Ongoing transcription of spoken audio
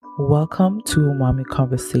Welcome to Umami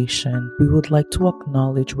Conversation. We would like to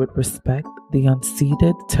acknowledge with respect the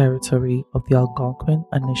unceded territory of the Algonquin,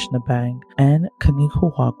 Anishinaabe, and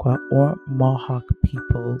Kanihuwakwa or Mohawk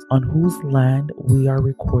peoples on whose land we are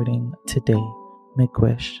recording today.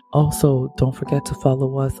 Miigwech. Also, don't forget to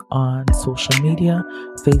follow us on social media,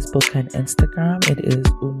 Facebook and Instagram. It is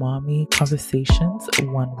Umami Conversations,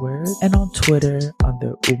 one word, and on Twitter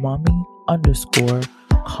under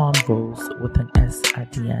Umami_convos with an S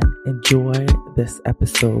at the end. Enjoy this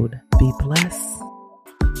episode. Be blessed.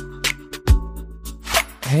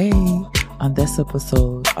 Hey, on this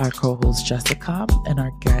episode, our co-host Jessica and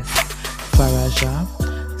our guest Farahdja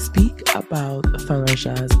speak about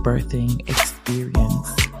Farahdja's birthing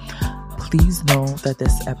experience. Please know that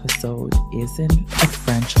this episode is in the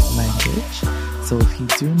French language, so if you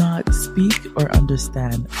do not speak or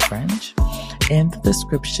understand French, in the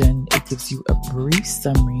description it gives you a brief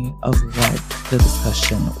summary of what the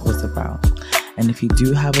discussion was about. And if you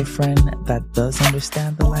do have a friend that does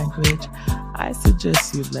understand the language, I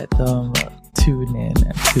suggest you let them tune in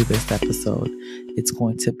to this episode. It's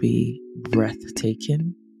going to be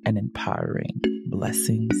breathtaking and empowering.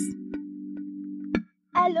 Blessings.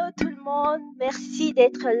 Allô tout le monde, merci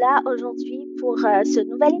d'être là aujourd'hui pour ce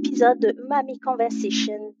nouvel épisode de Umami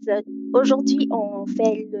Conversations. Aujourd'hui, on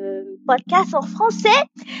fait le podcast en français.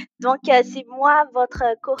 Donc, c'est moi, votre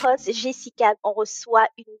co-host Jessica. On reçoit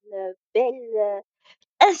une belle,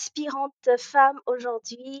 inspirante femme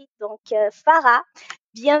aujourd'hui. Donc, Farah,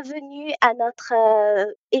 bienvenue à notre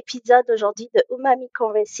épisode aujourd'hui de Umami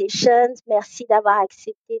Conversations. Merci d'avoir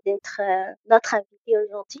accepté d'être notre invitée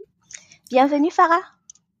aujourd'hui. Bienvenue, Farah.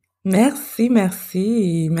 Merci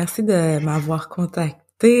de m'avoir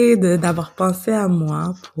contacté, d'avoir pensé à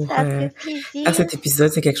moi pour faire cet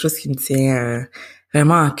épisode. C'est quelque chose qui me tient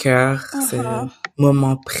vraiment à cœur. Ce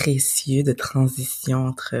moment précieux de transition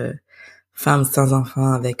entre femme sans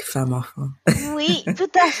enfant avec femme enfant. Oui,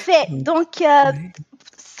 tout à fait. Donc,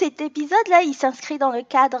 cet épisode-là, il s'inscrit dans le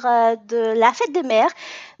cadre de la fête des mères.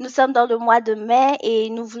 Nous sommes dans le mois de mai et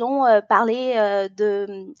nous voulons parler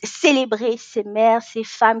de célébrer ces mères, ces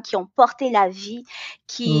femmes qui ont porté la vie,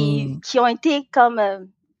 qui ont été comme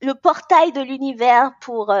le portail de l'univers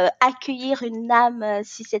pour accueillir une âme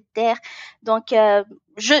sur cette terre. Donc,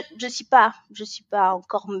 je suis pas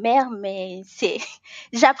encore mère, mais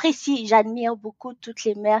j'apprécie, j'admire beaucoup toutes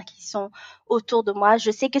les mères qui sont autour de moi. Je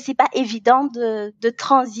sais que c'est pas évident de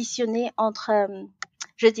transitionner entre,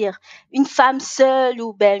 une femme seule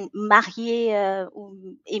ou mariée,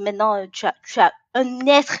 et maintenant tu as un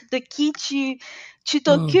être de qui tu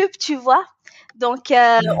t'occupes, tu vois. Donc,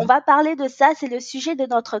 on va parler de ça. C'est le sujet de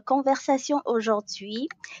notre conversation aujourd'hui.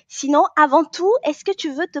 Sinon, avant tout, est-ce que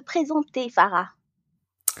tu veux te présenter, Farah?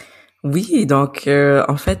 Oui, donc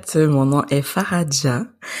en fait, mon nom est Farahdja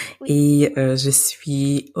et je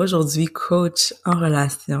suis aujourd'hui coach en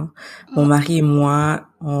relation. Mon mari et moi,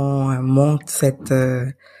 on monte cette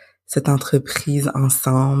entreprise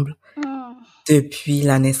ensemble depuis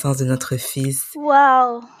la naissance de notre fils.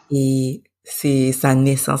 Wow! Et c'est sa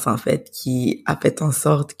naissance, en fait, qui a fait en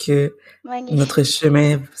sorte que notre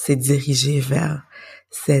chemin s'est dirigé vers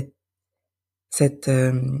cette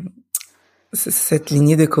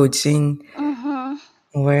lignée de coaching.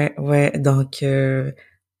 Ouais. Donc,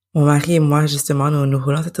 mon mari et moi, justement, nous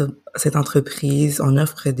roulons cette entreprise. On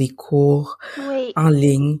offre des cours en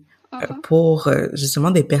ligne pour, justement,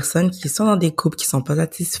 des personnes qui sont dans des couples qui sont pas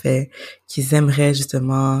satisfaits, qui aimeraient,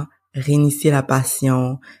 justement, réinitier la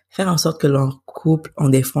passion, faire en sorte que leurs couples ont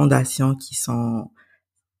des fondations qui sont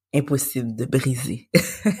impossibles de briser.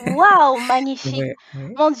 Wow, magnifique. Ouais.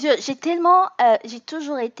 Mon Dieu, j'ai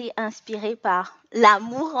toujours été inspirée par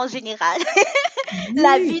l'amour en général,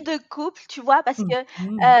 la vie de couple, tu vois, parce que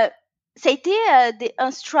ça a été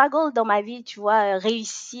un struggle dans ma vie, tu vois,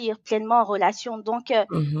 réussir pleinement en relation. Donc,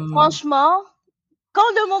 franchement, quand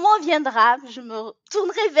le moment viendra, je me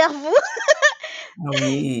tournerai vers vous.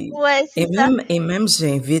 Oui. Ouais, c'est ça. Même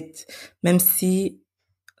j'invite, même si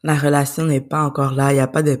la relation n'est pas encore là, il n'y a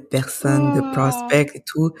pas de personne, de prospect et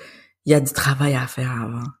tout, il y a du travail à faire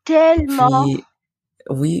avant. Tellement.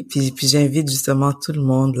 Puis j'invite justement tout le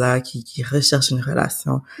monde là qui recherche une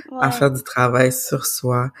relation à faire du travail sur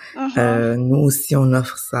soi. Nous aussi, on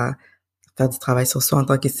offre ça, faire du travail sur soi en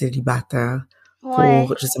tant que célibataire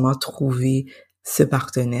pour justement trouver ce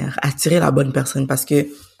partenaire, attirer la bonne personne parce que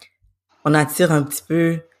on attire un petit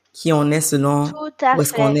peu qui on est selon où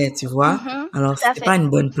est-ce qu'on est, tu vois. Alors, si c'est pas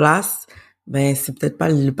une bonne place, ben c'est peut-être pas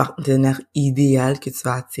le partenaire idéal que tu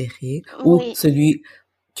vas attirer ou celui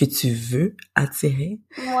que tu veux attirer.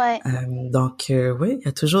 Ouais. Donc, oui, il y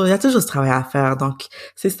a toujours ce travail à faire. Donc,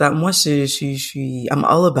 c'est ça. Moi, je suis, I'm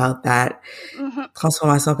all about that.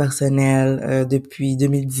 Transformation personnelle. Depuis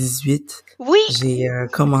 2018, oui, j'ai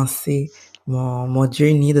commencé mon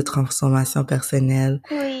journey de transformation personnelle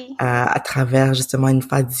oui. à travers justement une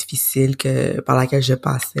phase difficile par laquelle je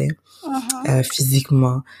passais.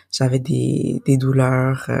 Physiquement, j'avais des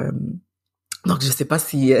douleurs. Donc, je sais pas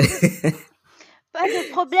si Pas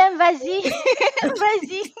de problème, vas-y.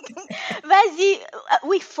 Vas-y.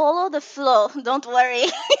 We follow the flow, don't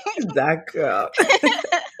worry. D'accord.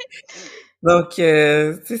 Donc,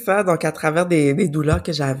 c'est ça. Donc, à travers des douleurs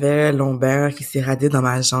que j'avais, lombaires qui s'irradiaient dans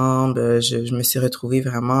ma jambe, je me suis retrouvée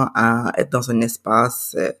vraiment à être dans un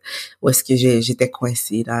espace où est-ce que j'étais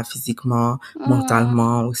coincée, là, physiquement,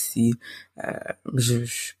 mentalement aussi. Je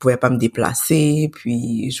pouvais pas me déplacer,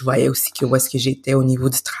 puis je voyais aussi que où est-ce que j'étais au niveau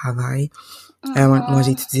du travail. Moi,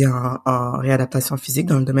 j'ai étudié en réadaptation physique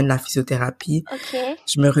dans le domaine de la physiothérapie. Okay.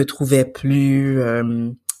 Je me retrouvais plus...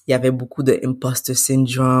 il y avait beaucoup de imposter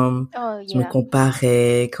syndrome. Je me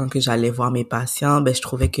comparais quand que j'allais voir mes patients. Ben, je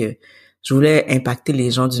trouvais que je voulais impacter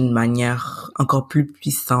les gens d'une manière encore plus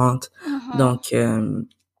puissante. Donc,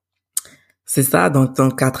 c'est ça.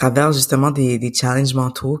 Donc, à travers justement des challenges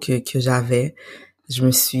mentaux que j'avais, je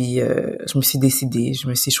me suis décidée. Je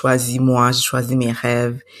me suis choisie moi. J'ai choisi mes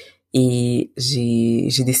rêves. Et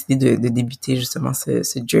j'ai décidé de débuter justement ce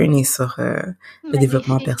journey sur le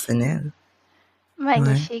développement personnel.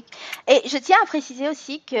 Magnifique. Ouais. Et je tiens à préciser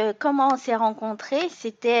aussi que comment on s'est rencontrés,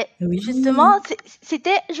 c'était justement,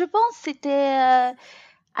 je pense, c'était,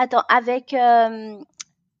 avec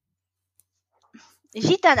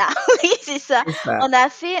Gitana. Oui, c'est ça. On a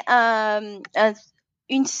fait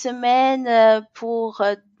une semaine pour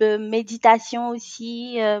de méditation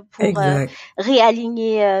aussi, pour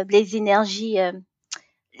réaligner les énergies.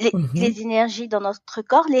 Les énergies dans notre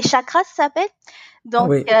corps, les chakras, ça s'appelle.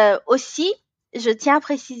 Donc, aussi, je tiens à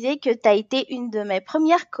préciser que tu as été une de mes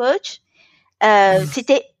premières coachs.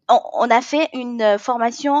 On a fait une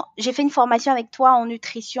formation, j'ai fait une formation avec toi en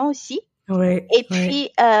nutrition aussi. Et puis,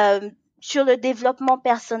 sur le développement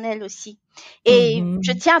personnel aussi. Et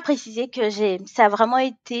je tiens à préciser que ça a vraiment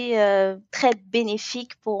été très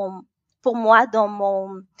bénéfique pour moi dans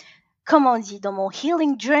mon... Comment on dit, dans mon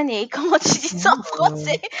healing journey, comment tu dis ça en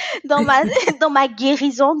français, dans ma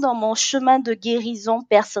guérison, dans mon chemin de guérison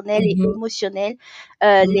personnelle et émotionnelle,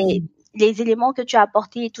 les éléments que tu as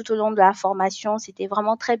apportés tout au long de la formation, c'était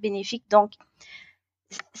vraiment très bénéfique. Donc,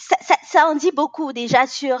 ça en dit beaucoup déjà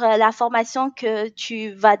sur la formation que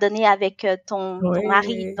tu vas donner avec ton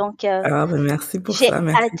mari. Donc, merci pour ça,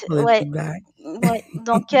 merci pour le feedback. Ouais.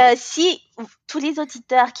 Donc, si tous les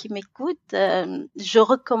auditeurs qui m'écoutent, je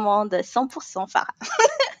recommande 100% Farah.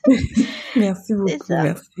 Merci beaucoup,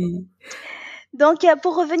 merci. Donc,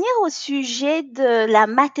 pour revenir au sujet de la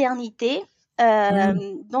maternité,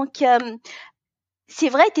 donc, c'est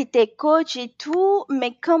vrai, tu étais coach et tout,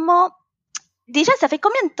 mais déjà, ça fait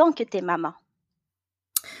combien de temps que tu es maman?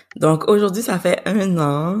 Donc, aujourd'hui, ça fait un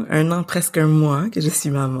an, presque un mois que je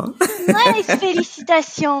suis maman. Nice,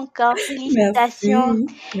 félicitations encore, félicitations.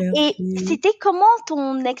 Merci. Et c'était comment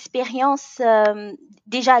ton expérience,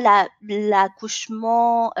 déjà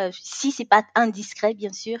l'accouchement, si c'est pas indiscret,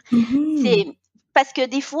 bien sûr. C'est parce que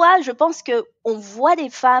des fois, je pense que on voit des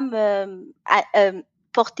femmes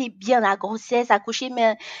porter bien la grossesse, accoucher,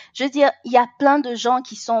 mais je veux dire, il y a plein de gens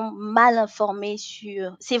qui sont mal informés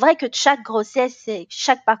sur. C'est vrai que chaque grossesse,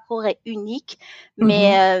 chaque parcours est unique,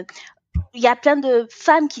 mais il y a plein de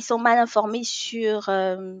femmes qui sont mal informées sur,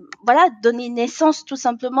 donner naissance tout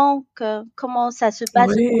simplement, comment ça se passe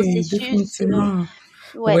le processus. Définitivement.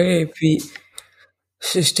 Oui, puis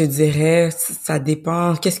je te dirais, ça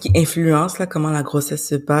dépend. Qu'est-ce qui influence là comment la grossesse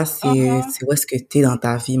se passe, c'est où est-ce que t'es dans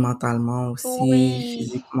ta vie mentalement aussi,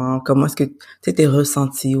 physiquement. Comment est-ce que tes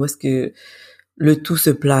ressentis, où est-ce que le tout se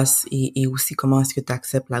place et aussi comment est-ce que tu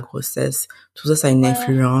acceptes la grossesse. Tout ça a une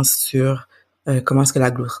influence sur comment est-ce que la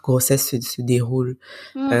grossesse se déroule.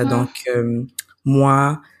 Donc,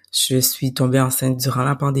 moi, je suis tombée enceinte durant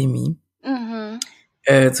la pandémie.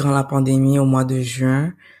 Durant la pandémie, au mois de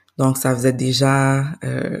juin. Donc, ça faisait déjà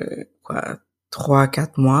 3-4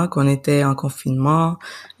 mois qu'on était en confinement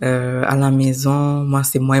à la maison. Moi,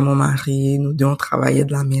 c'est moi et mon mari. Nous deux, on travaillait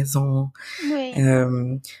de la maison.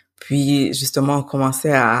 Puis justement, on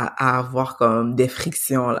commençait à avoir comme des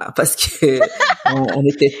frictions là, parce que on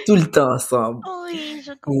était tout le temps ensemble. Oui,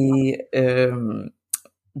 je comprends. Et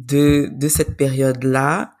de cette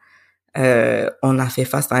période-là, on a fait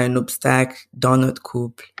face à un obstacle dans notre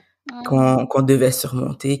couple qu'on devait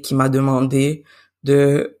surmonter, qui m'a demandé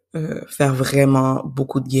de faire vraiment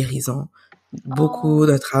beaucoup de guérison, beaucoup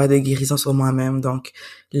de travail de guérison sur moi-même. Donc,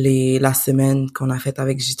 la semaine qu'on a faite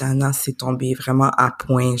avec Gitana, c'est tombé vraiment à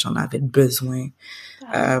point. J'en avais besoin.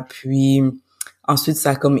 Puis ensuite, ça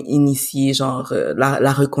a comme initié genre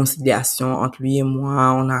la réconciliation entre lui et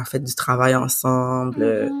moi. On a fait du travail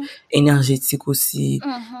ensemble, énergétique aussi.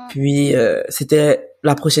 Puis c'était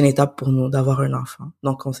la prochaine étape pour nous d'avoir un enfant.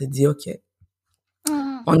 Donc on s'est dit ok,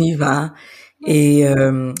 on y va. Et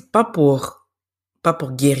pas pour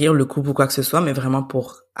guérir le couple ou quoi que ce soit, mais vraiment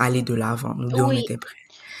pour aller de l'avant. Nous deux, on était prêts.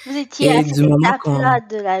 Vous étiez à cette étape-là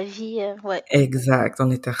de la vie, ouais. Exact, on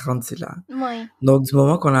était rendus là. Oui. Donc, du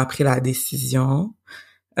moment qu'on a pris la décision,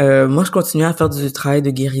 moi, je continuais à faire du travail de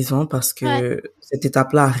guérison parce que cette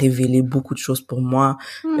étape-là a révélé beaucoup de choses pour moi,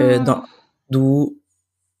 d'où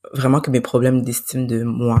vraiment que mes problèmes d'estime de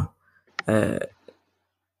moi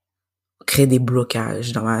crée des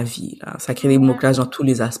blocages dans ma vie, là. Ça crée des blocages dans tous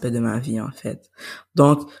les aspects de ma vie, en fait.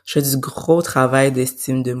 Donc, je fais du gros travail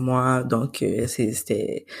d'estime de moi. Donc,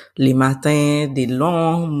 c'était les matins, des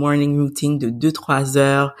longs morning routines de 2-3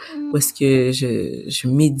 heures où est-ce que je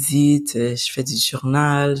médite, je fais du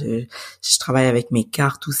journal, je travaille avec mes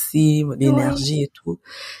cartes aussi, l'énergie et tout.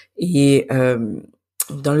 Et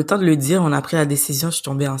dans le temps de le dire, on a pris la décision, je suis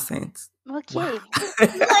tombée enceinte. Ok. Wow.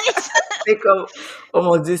 C'est comme, oh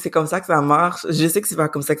mon Dieu, c'est comme ça que ça marche. Je sais que c'est pas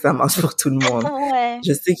comme ça que ça marche pour tout le monde.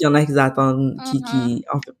 Je sais qu'il y en a qui attendent,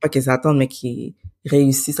 en fait, pas qu'ils attendent, mais qui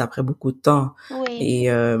réussissent après beaucoup de temps. Et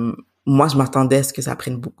moi, je m'attendais à ce que ça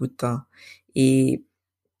prenne beaucoup de temps. Et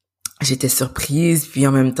j'étais surprise, puis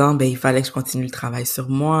en même temps, il fallait que je continue le travail sur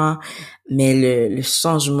moi. Mais le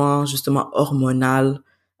changement, justement, hormonal,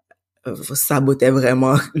 sabotait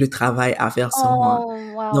vraiment le travail à faire sur moi.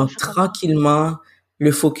 Wow, donc, tranquillement,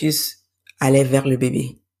 le focus allait vers le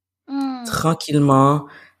bébé. Tranquillement,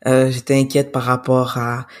 j'étais inquiète par rapport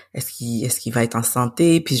à est-ce qu'il va être en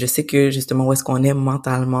santé, puis je sais que justement où est-ce qu'on est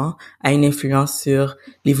mentalement a une influence sur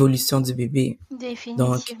l'évolution du bébé.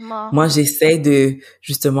 Définitivement. Donc, moi, j'essaie de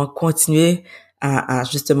justement continuer à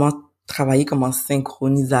justement travailler comme en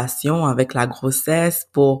synchronisation avec la grossesse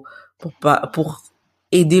pour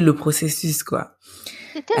aider le processus, quoi.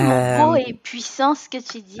 C'est tellement beau et puissant ce que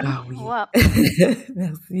tu dis. Ah oui. Wow.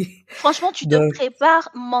 Merci. Franchement, tu te prépares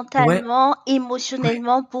mentalement,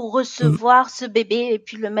 émotionnellement pour recevoir ce bébé et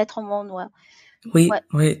puis le mettre au monde. Oui,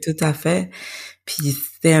 tout à fait. Puis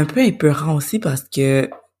c'était un peu épeurant aussi parce que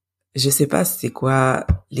je sais pas c'est quoi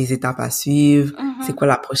les étapes à suivre, c'est quoi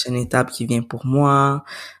la prochaine étape qui vient pour moi.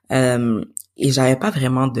 Et j'avais pas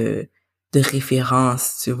vraiment de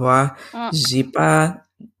référence, tu vois. J'ai pas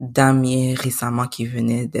d'amis récemment qui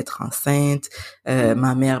venaient d'être enceinte.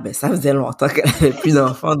 Ma mère, ça faisait longtemps qu'elle avait plus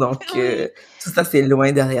d'enfants, donc tout ça c'est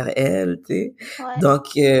loin derrière elle, tu sais.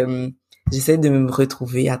 Donc j'essaie de me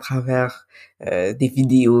retrouver à travers des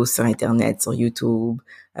vidéos sur Internet, sur YouTube.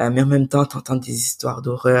 Mais en même temps, t'entends des histoires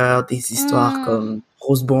d'horreur, des histoires comme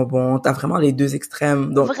Rose Bonbon. T'as vraiment les deux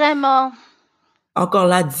extrêmes. Donc, vraiment. Encore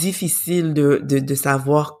là, difficile de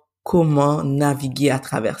savoir comment naviguer à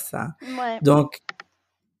travers ça. Donc,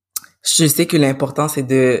 je sais que l'important, c'est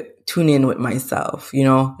de tune in with myself, you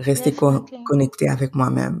know, rester connecté avec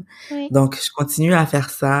moi-même. Donc, je continue à faire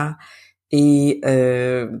ça et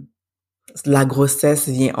la grossesse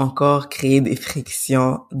vient encore créer des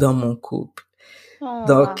frictions dans mon couple.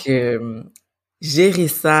 Donc, gérer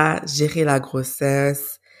la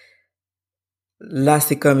grossesse, là,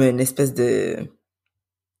 c'est comme une espèce de,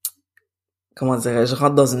 comment dirais-je, je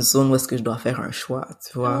rentre dans une zone où est-ce que je dois faire un choix,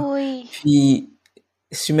 tu vois. Puis,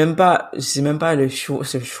 j'ai même pas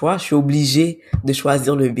ce choix, je suis obligée de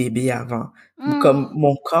choisir le bébé avant. Comme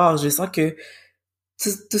mon corps, je sens que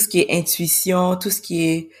tout ce qui est intuition, tout ce qui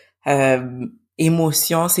est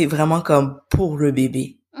émotion, c'est vraiment comme pour le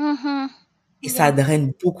bébé. Et ça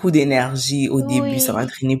draine beaucoup d'énergie au début, ça m'a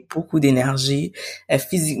drainé beaucoup d'énergie.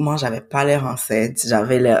 Physiquement, j'avais pas l'air enceinte,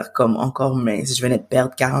 j'avais l'air comme encore mince, je venais de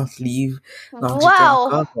perdre 40 livres. Donc j'étais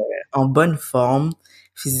encore en bonne forme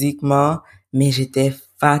physiquement, mais j'étais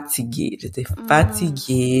fatiguée,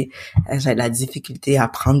 j'avais de la difficulté à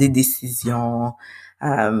prendre des décisions.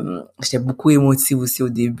 J'étais beaucoup émotive aussi au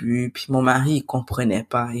début, puis mon mari il comprenait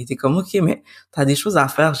pas, il était comme OK, mais t'as des choses à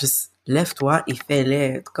faire, juste lève-toi et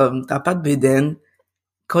fais-les. Comme, t'as pas de bedaine,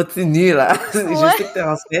 continue, là. Je sais que t'es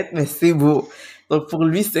enceinte, mais c'est beau. Donc, pour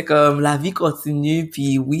lui, c'est comme, la vie continue,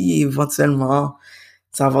 puis oui, éventuellement,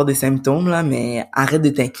 tu vas avoir des symptômes, là, mais arrête de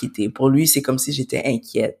t'inquiéter. Pour lui, c'est comme si j'étais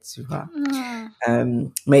inquiète, tu vois.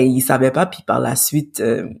 Mais il savait pas, puis par la suite,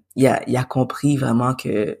 il a compris vraiment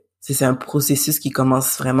que c'est un processus qui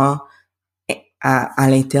commence vraiment à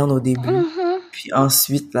l'interne au début. Puis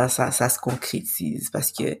ensuite, là, ça se concrétise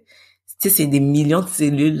parce que, tu sais, c'est des millions de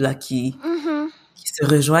cellules, là, qui se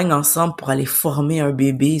rejoignent ensemble pour aller former un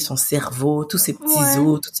bébé, son cerveau, tous ses petits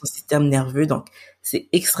os, tout son système nerveux. Donc, c'est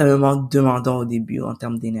extrêmement demandant au début en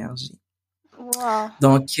termes d'énergie. Wow.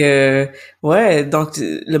 Donc, donc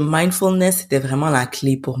le mindfulness, c'était vraiment la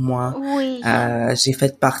clé pour moi. Oui. J'ai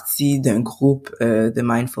fait partie d'un groupe de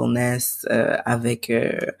mindfulness avec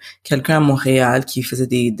quelqu'un à Montréal qui faisait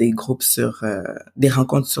des groupes sur des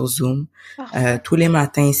rencontres sur Zoom. Tous les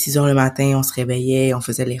matins, 6 heures le matin, on se réveillait, on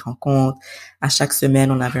faisait les rencontres. À chaque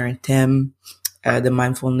semaine, on avait un thème de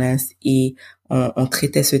mindfulness et on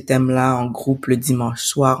traitait ce thème-là en groupe le dimanche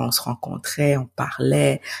soir, on se rencontrait, on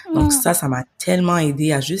parlait. Donc ça m'a tellement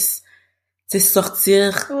aidé à juste, tu sais,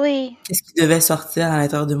 sortir ce qui devait sortir à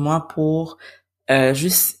l'intérieur de moi pour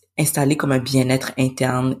juste installer comme un bien-être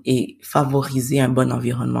interne et favoriser un bon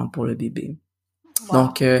environnement pour le bébé. Wow.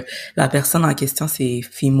 Donc la personne en question, c'est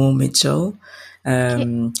Fimo Mitchell.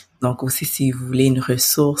 Donc aussi, si vous voulez une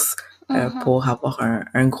ressource pour avoir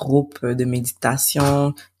un groupe de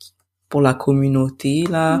méditation pour la communauté,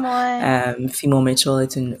 là. Fimo Mitchell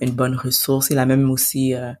est une bonne ressource. Il a même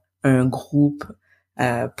aussi un groupe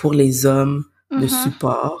pour les hommes de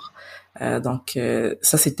support. Donc,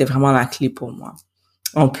 ça, c'était vraiment la clé pour moi.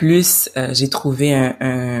 En plus, j'ai trouvé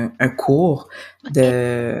un cours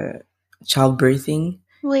de childbirthing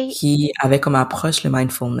qui avait comme approche le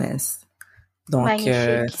mindfulness. Donc,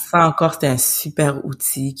 ça encore, c'était un super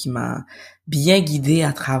outil qui m'a bien guidée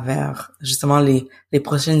à travers justement les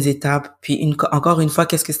prochaines étapes. Puis encore une fois,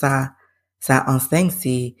 qu'est-ce que ça enseigne,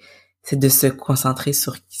 c'est de se concentrer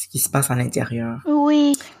sur ce qui se passe à l'intérieur.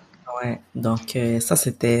 Oui. Ouais. Donc ça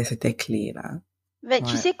c'était clé là. Ben,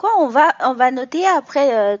 tu sais quoi, on va noter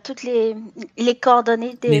après toutes les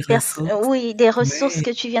coordonnées des des ressources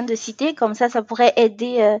que tu viens de citer, comme ça pourrait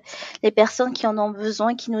aider les personnes qui en ont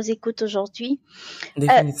besoin, qui nous écoutent aujourd'hui.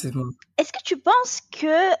 Définitivement. Est-ce que tu penses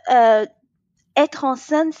que être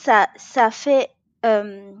enceinte, ça fait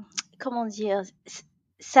comment dire,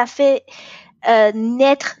 ça fait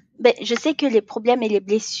naître. Ben, je sais que les problèmes et les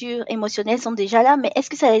blessures émotionnelles sont déjà là, mais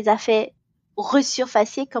est-ce que ça les a fait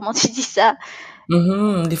resurfacer, comment tu dis ça?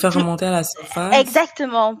 Les faire remonter à la surface.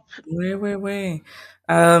 Exactement. Oui.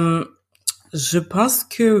 Je pense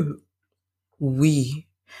que oui,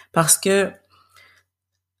 parce que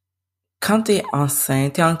quand t'es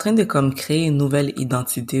enceinte, t'es en train de comme créer une nouvelle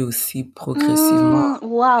identité aussi progressivement.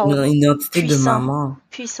 Wow. Une identité Puissant. de maman.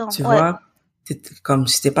 Puissant. Tu vois, comme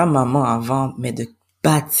j'étais pas maman avant, mais de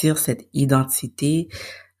bâtir cette identité,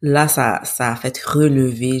 là, ça a fait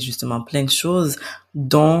relever justement plein de choses,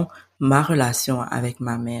 dont ma relation avec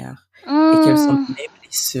ma mère et quelles sont mes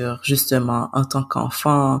blessures justement en tant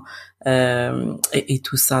qu'enfant et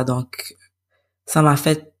tout ça. Donc, ça m'a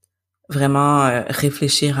fait vraiment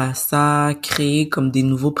réfléchir à ça, créer comme des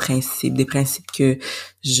nouveaux principes, des principes que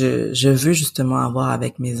je veux justement avoir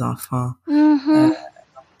avec mes enfants.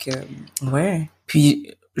 Ouais.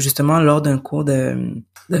 Puis justement lors d'un cours de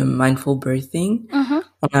mindful birthing,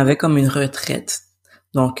 on avait comme une retraite.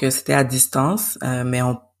 Donc c'était à distance, mais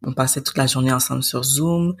on passait toute la journée ensemble sur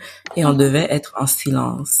Zoom et on devait être en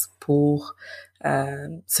silence pour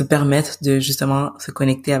se permettre de justement se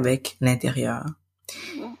connecter avec l'intérieur.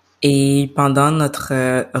 Et pendant notre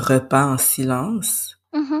repas en silence,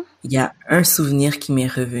 il y a un souvenir qui m'est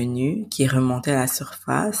revenu, qui est remonté à la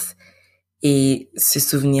surface. Et ce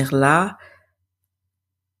souvenir-là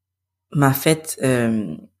m'a fait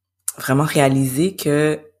vraiment réaliser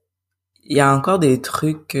que il y a encore des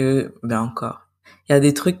trucs que... Il y a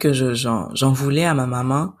des trucs que j'en voulais à ma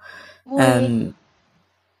maman.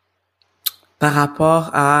 Par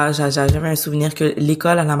rapport à... J'avais un souvenir que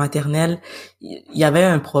l'école à la maternelle, il y avait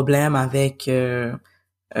un problème avec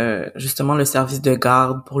justement le service de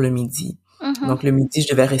garde pour le midi. Donc le midi, je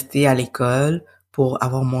devais rester à l'école pour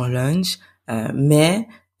avoir mon lunch. Mais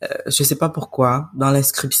je sais pas pourquoi, dans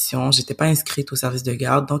l'inscription, j'étais pas inscrite au service de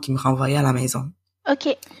garde, donc ils me renvoyaient à la maison.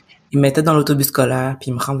 OK. Ils me mettaient dans l'autobus scolaire,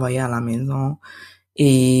 puis ils me renvoyaient à la maison.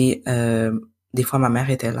 Et des fois, ma mère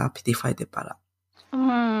était là, puis des fois, elle était pas là.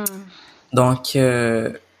 Donc,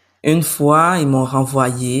 une fois, ils m'ont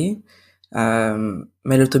renvoyée,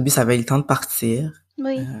 mais l'autobus avait eu le temps de partir.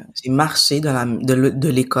 J'ai marché de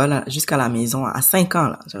l'école jusqu'à la maison à 5 ans,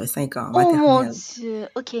 là. J'avais 5 ans, maternelle. Oh mon Dieu,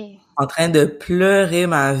 OK. En train de pleurer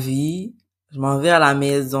ma vie. Je m'en vais à la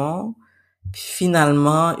maison. Puis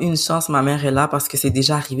finalement, une chance, ma mère est là parce que c'est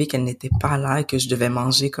déjà arrivé qu'elle n'était pas là et que je devais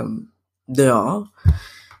manger comme dehors.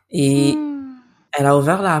 Et elle a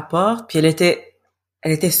ouvert la porte, puis elle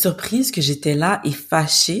était surprise que j'étais là et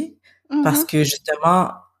fâchée parce que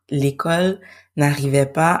justement, l'école n'arrivait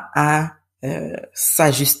pas à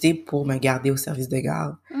s'ajuster pour me garder au service de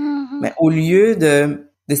garde. Mais au lieu de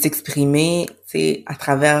s'exprimer, tu sais, à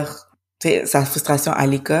travers sa frustration à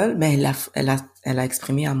l'école, mais elle a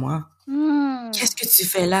exprimé à moi. Qu'est-ce que tu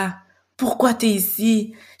fais là? Pourquoi t'es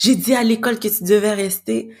ici? J'ai dit à l'école que tu devais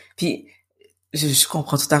rester. Puis je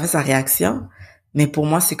comprends tout à fait sa réaction, mais pour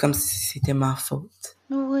moi c'est comme si c'était ma faute.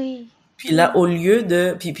 Oui. Puis là, au lieu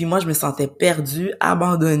de... Puis moi, je me sentais perdue,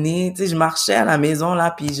 abandonnée. Tu sais, je marchais à la maison,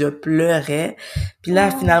 là, puis je pleurais. Puis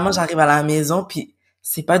là, finalement, j'arrive à la maison, puis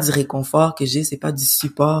c'est pas du réconfort que j'ai, c'est pas du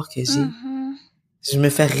support que j'ai. Je me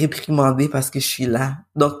fais réprimander parce que je suis là.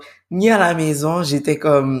 Donc, ni à la maison, j'étais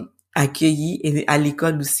comme accueillie, et à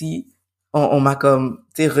l'école aussi, on m'a comme,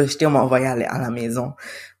 tu sais, rejeté, on m'a envoyé à la maison.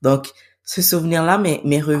 Donc, ce souvenir-là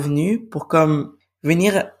m'est revenu pour comme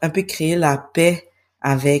venir un peu créer la paix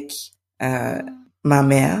avec ma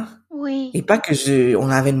mère. Oui. Et pas que on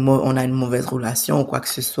a une mauvaise relation ou quoi que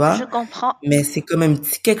ce soit. Je comprends. Mais c'est comme un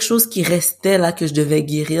petit quelque chose qui restait là que je devais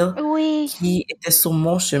guérir. Oui. Qui était sur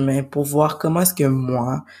mon chemin pour voir comment est-ce que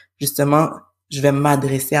moi, justement, je vais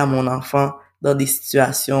m'adresser à mon enfant dans des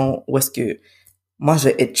situations où est-ce que moi je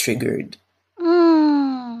vais être triggered.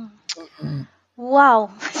 Wow,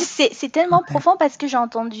 c'est tellement profond parce que j'ai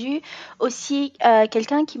entendu aussi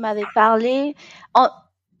quelqu'un qui m'avait parlé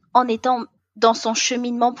en étant dans son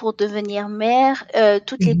cheminement pour devenir mère,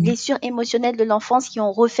 toutes les blessures émotionnelles de l'enfance qui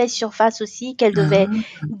ont refait surface aussi, qu'elle devait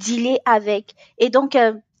dealer avec. Et donc,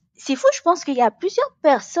 c'est fou, je pense qu'il y a plusieurs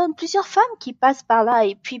personnes, plusieurs femmes qui passent par là.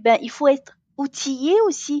 Et puis, il faut être outillé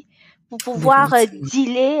aussi pour pouvoir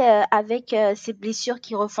dealer avec ces blessures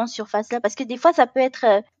qui refont surface là. Parce que des fois, ça peut être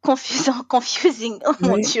confusing. Oh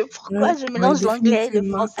mon Dieu, pourquoi je mélange l'anglais et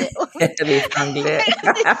le français? Les franglais.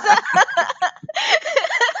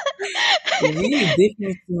 Oui,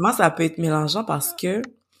 définitivement, ça peut être mélangeant parce que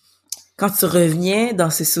quand tu reviens dans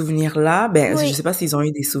ces souvenirs-là, je sais pas s'ils ont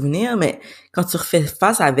eu des souvenirs, mais quand tu refais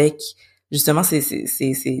face avec justement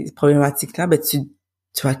ces problématiques-là,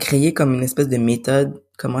 tu vas créer comme une espèce de méthode.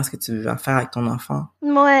 Comment est-ce que tu vas faire avec ton enfant?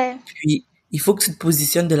 Ouais. Puis, il faut que tu te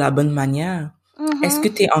positionnes de la bonne manière. Est-ce que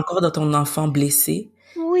tu es encore dans ton enfant blessé?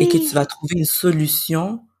 Oui. Et que tu vas trouver une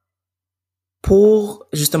solution pour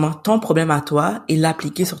justement ton problème à toi et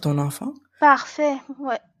l'appliquer sur ton enfant? Parfait,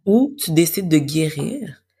 ouais. Ou tu décides de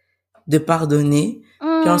guérir, de pardonner,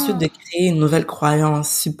 puis ensuite de créer une nouvelle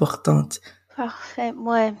croyance supportante. Parfait,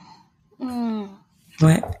 ouais.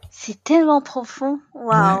 Ouais. C'est tellement profond. Wow.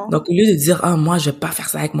 Ouais. Donc, au lieu de dire, moi, je vais pas faire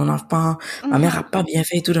ça avec mon enfant, ma mère a pas bien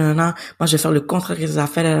fait et tout, moi, je vais faire le contraire que ça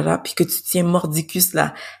fait, puis que tu tiens mordicus,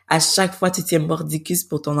 là. À chaque fois, tu tiens mordicus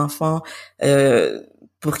pour ton enfant,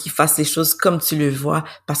 pour qu'il fasse les choses comme tu le vois,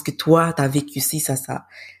 parce que toi, t'as vécu ci, ça.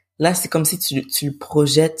 Là, c'est comme si tu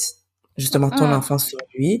projettes, justement, ton enfant sur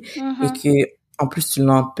lui, et que, en plus, tu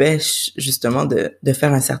l'empêches, justement, de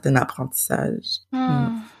faire un certain apprentissage.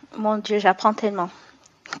 Mon Dieu, j'apprends tellement.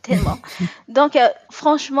 Tellement. Donc,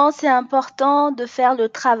 franchement, c'est important de faire le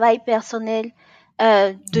travail personnel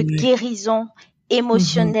de guérison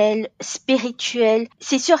émotionnelle, spirituelle.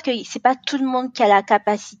 C'est sûr que c'est pas tout le monde qui a la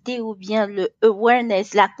capacité ou bien le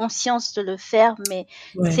awareness, la conscience de le faire, mais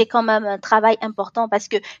c'est quand même un travail important parce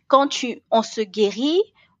que quand on se guérit,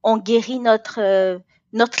 on guérit notre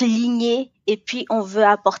lignée et puis on veut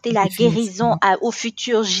apporter la guérison aux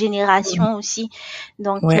futures générations aussi.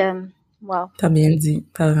 Donc, wow. T'as bien dit,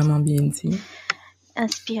 t'as vraiment bien dit.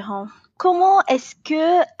 Inspirant. Comment est-ce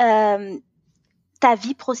que ta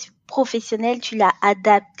vie professionnelle, tu l'as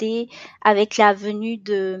adaptée avec la venue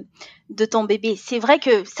de ton bébé? C'est vrai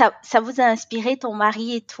que ça vous a inspiré, ton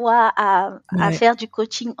mari et toi, à faire du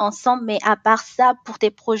coaching ensemble, mais à part ça, pour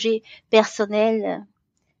tes projets personnels,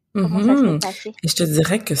 comment ça s'est passé? Et je te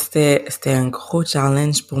dirais que c'était un gros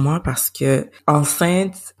challenge pour moi parce que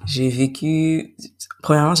enceinte, j'ai vécu...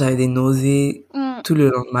 Premièrement, j'avais des nausées tout le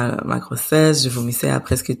long de ma grossesse. Je vomissais à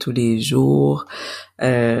presque tous les jours.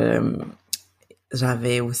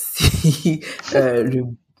 J'avais aussi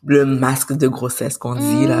le masque de grossesse qu'on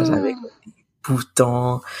dit, là. J'avais des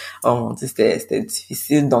boutons. Oh mon Dieu, c'était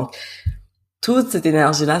difficile. Donc, toute cette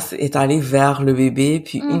énergie-là est allée vers le bébé.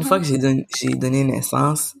 Puis une fois que j'ai donné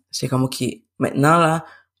naissance, j'étais comme, OK, maintenant, là,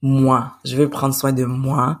 moi, je veux prendre soin de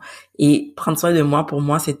moi. Et prendre soin de moi, pour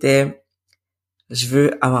moi, c'était, je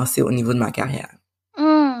veux avancer au niveau de ma carrière.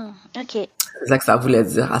 OK. C'est ça que ça voulait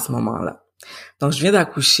dire à ce moment-là. Donc, je viens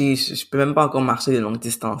d'accoucher. Je peux même pas encore marcher de longue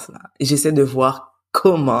distance, là. Et j'essaie de voir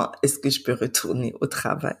comment est-ce que je peux retourner au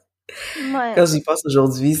travail. Ouais. Quand j'y pense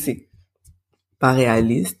aujourd'hui, c'est pas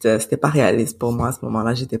réaliste. C'était pas réaliste pour moi à ce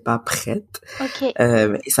moment-là. J'étais pas prête. OK.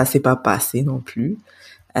 Et ça s'est pas passé non plus.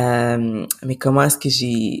 Mais comment est-ce que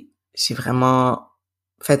j'ai vraiment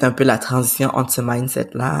fait un peu la transition entre ce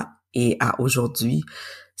mindset-là et à aujourd'hui.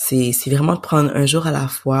 C'est vraiment de prendre un jour à la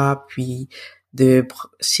fois, puis de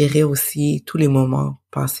chérir aussi tous les moments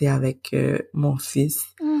passés avec mon fils.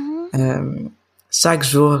 Chaque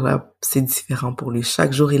jour, là, c'est différent pour lui.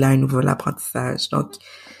 Chaque jour, il a un nouvel apprentissage. Donc,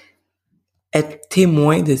 être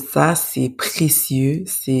témoin de ça, c'est précieux.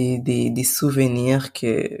 C'est des souvenirs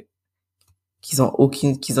qu'ils ont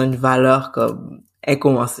une valeur comme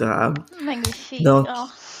incommensurable. Magnifique. Donc,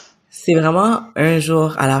 c'est vraiment un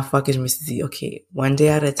jour à la fois que je me suis dit, OK, one day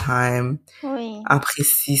at a time. Oui.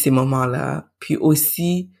 Apprécie ces moments-là. Puis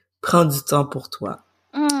aussi, prends du temps pour toi.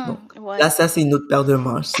 Donc, là, ça, c'est une autre paire de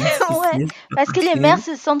manches. C'est difficile. Parce que les mères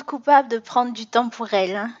se sentent coupables de prendre du temps pour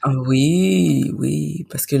elles. Hein. Ah oui.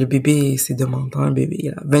 Parce que le bébé, c'est demandant, un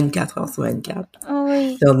bébé, là. 24 heures sur 24.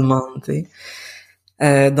 Oui. Ça demande, tu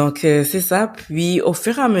sais. Donc, c'est ça. Puis, au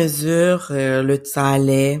fur et à mesure, ça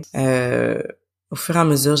allait. Au fur et à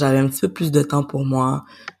mesure, j'avais un petit peu plus de temps pour moi.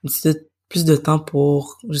 Un petit peu plus de temps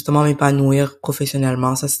pour, justement, m'épanouir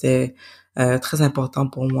professionnellement. Ça, c'était très important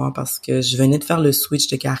pour moi parce que je venais de faire le switch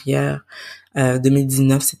de carrière.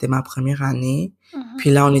 2019, c'était ma première année. Puis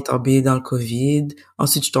là, on est tombé dans le COVID.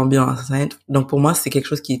 Ensuite, je suis tombée enceinte. Donc, pour moi, c'est quelque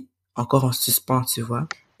chose qui est encore en suspens, tu vois.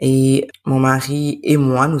 Et mon mari et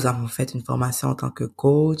moi, nous avons fait une formation en tant que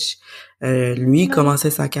coach. Lui commençait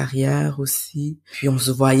sa carrière aussi. Puis on se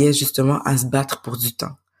voyait justement à se battre pour du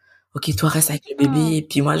temps. OK, toi, reste avec le bébé.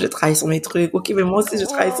 Puis moi, je travaille sur mes trucs. OK, mais moi aussi, je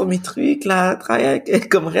travaille sur mes trucs, là.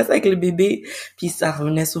 Comme reste avec le bébé. Puis ça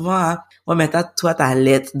revenait souvent à, ouais, mais toi, t'as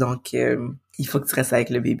l'aide. Donc, il faut que tu restes avec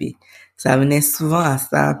le bébé. Ça venait souvent à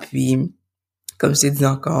ça. Puis, comme je t'ai dit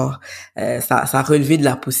encore, ça a relevé de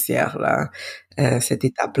la poussière, là. Cette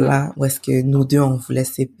étape-là, où est-ce que nous deux, on voulait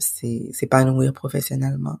s'épanouir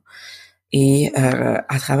professionnellement. Et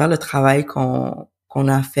à travers le travail qu'on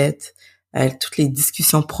a fait, toutes les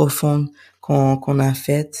discussions profondes qu'on a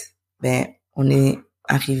faites, ben on est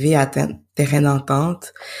arrivé à terrain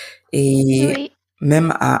d'entente et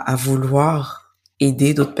même à vouloir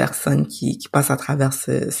aider d'autres personnes qui passent à travers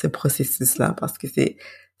ce processus-là, parce que c'est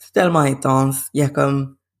tellement intense. Il y a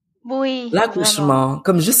comme l'accouchement, vraiment.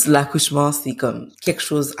 Comme juste l'accouchement, c'est comme quelque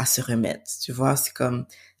chose à se remettre, tu vois, c'est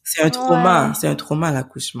un trauma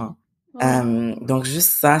l'accouchement. Donc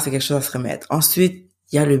juste ça, c'est quelque chose à se remettre. Ensuite,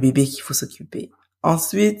 il y a le bébé qu'il faut s'occuper.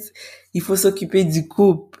 Ensuite, il faut s'occuper du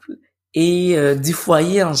couple et du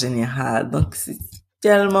foyer en général. Donc c'est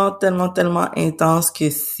tellement intense que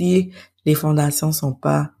si les fondations sont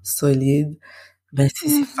pas solides, ben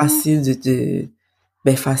c'est facile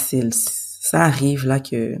facile. Ça arrive là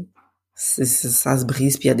que ça se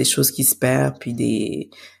brise, puis il y a des choses qui se perdent, puis des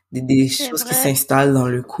choses qui s'installent dans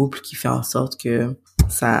le couple qui fait en sorte que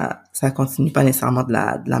ça continue pas nécessairement de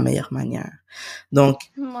la meilleure manière. Donc,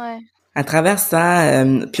 à travers ça,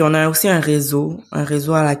 puis on a aussi un réseau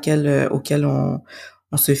auquel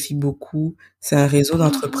on se fie beaucoup. C'est un réseau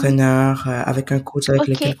d'entrepreneurs avec un coach avec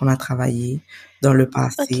lequel on a travaillé dans le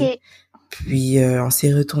passé. Puis on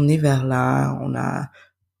s'est retourné vers là, on a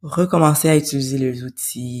recommencé à utiliser les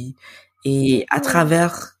outils et à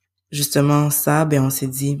travers justement ça, ben on s'est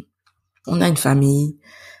dit, on a une famille,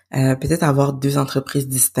 peut-être avoir 2 entreprises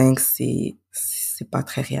distinctes, c'est pas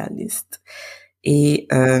très réaliste. Et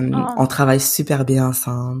on travaille super bien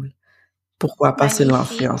ensemble. Pourquoi pas se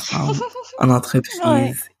lancer ensemble en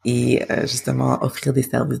entreprise et justement offrir des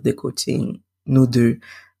services de coaching, nous deux,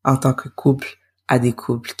 en tant que couple, à des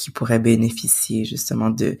couples qui pourraient bénéficier justement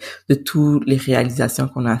de toutes les réalisations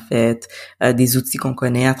qu'on a faites, des outils qu'on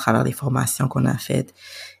connaît à travers des formations qu'on a faites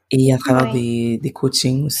et à travers des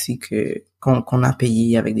coachings aussi qu'on a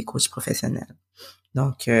payés avec des coachs professionnels.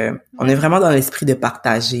 Donc, on est vraiment dans l'esprit de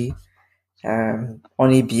partager. On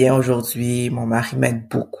est bien aujourd'hui. Mon mari m'aide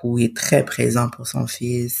beaucoup. Il est très présent pour son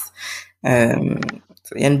fils.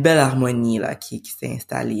 Il y a une belle harmonie là qui s'est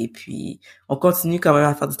installée. Puis on continue quand même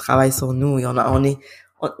à faire du travail sur nous. Et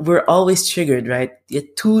we're always triggered, right? Il y a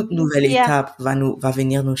toute nouvelle étape va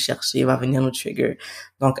venir nous chercher, va venir nous trigger.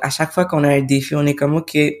 Donc à chaque fois qu'on a un défi, on est comme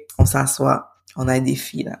OK, on s'assoit, on a un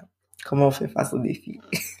défi là. Comment on fait face au défi?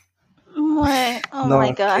 Ouais. Oh donc,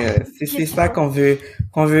 my God. C'est ça qu'on veut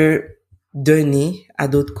donner à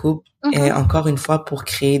d'autres couples et encore une fois pour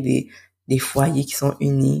créer des foyers qui sont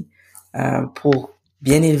unis pour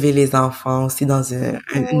bien élever les enfants aussi dans une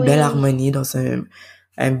belle harmonie, dans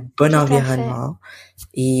un bon environnement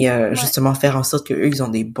et justement faire en sorte que eux ils ont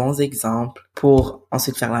des bons exemples pour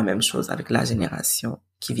ensuite faire la même chose avec la génération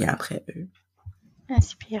qui vient après eux.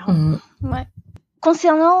 Inspirant. Ouais.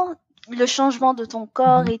 Concernant le changement de ton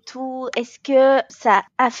corps et tout, est-ce que ça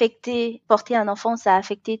a affecté, porter un enfant, ça a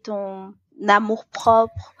affecté ton amour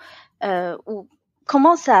propre ou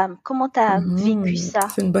comment t'as vécu ça?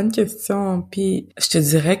 C'est une bonne question. Puis je te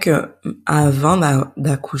dirais que avant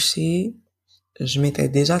d'accoucher, je m'étais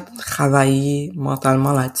déjà travaillé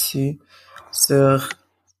mentalement là-dessus sur,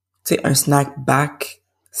 tu sais, un snapback.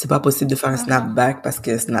 C'est pas possible de faire un snapback parce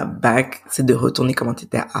que snapback, c'est de retourner comment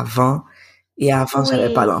t'étais avant. Et avant,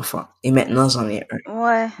 j'avais pas d'enfant. Et maintenant, j'en ai un.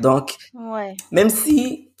 Ouais. Donc, même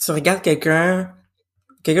si tu regardes quelqu'un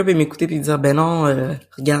peut m'écouter puis dire, ben non,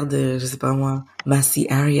 regarde, je sais pas moi, Massey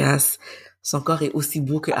Arias, son corps est aussi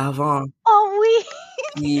beau qu'avant. Oh oui!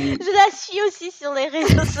 Puis... Je la suis aussi sur les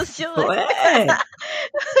réseaux sociaux. Ouais!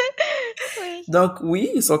 Oui. Donc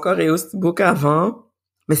oui, son corps est aussi beau qu'avant,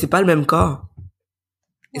 mais c'est pas le même corps.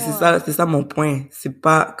 Et c'est ça mon point. C'est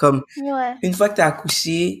pas comme, une fois que t'as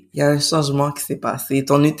accouché, il y a un changement qui s'est passé.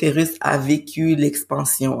 Ton utérus a vécu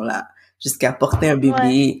l'expansion, là, jusqu'à porter un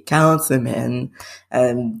bébé, 40 semaines. Tu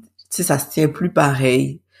sais, ça se tient plus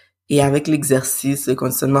pareil. Et avec l'exercice, le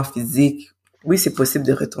conditionnement physique, oui, c'est possible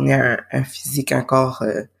de retourner à un physique, un corps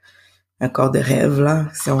de rêve, là,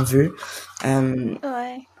 si on veut.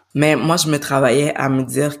 Mais moi, je me travaillais à me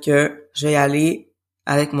dire que je vais y aller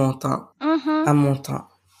avec mon temps, à mon temps.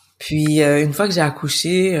 Puis, une fois que j'ai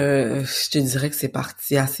accouché, je te dirais que c'est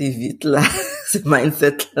parti assez vite, là, ce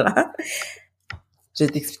mindset-là. Je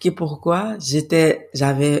vais t'expliquer pourquoi.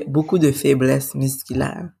 J'avais beaucoup de faiblesses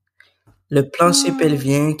musculaires. Le plancher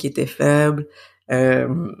pelvien qui était faible,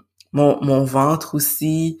 mon ventre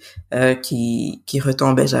aussi, qui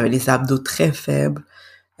retombait. J'avais les abdos très faibles.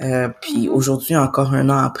 Puis aujourd'hui, encore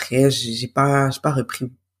un an après, j'ai pas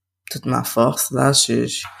repris toute ma force, là.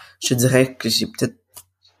 Je dirais que j'ai peut-être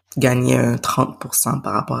gagné un 30%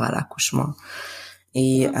 par rapport à l'accouchement.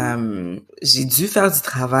 Et j'ai dû faire du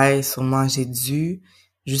travail sur moi. J'ai dû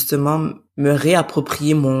justement me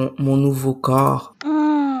réapproprier mon nouveau corps.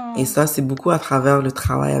 Et ça, c'est beaucoup à travers le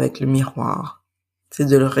travail avec le miroir. C'est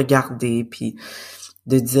de le regarder, puis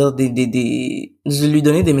de dire de lui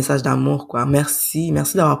donner des messages d'amour, quoi. Merci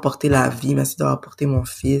d'avoir porté la vie, merci d'avoir porté mon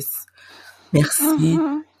fils. Merci.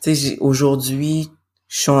 Tu sais, aujourd'hui,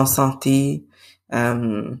 je suis en santé.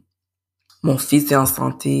 Mon fils est en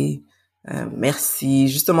santé. Merci.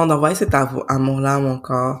 Justement, d'envoyer cet amour-là à mon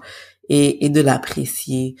corps et de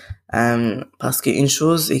l'apprécier. Parce qu'une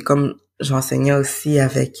chose, et comme j'enseignais aussi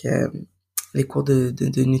avec les cours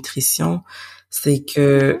de nutrition, c'est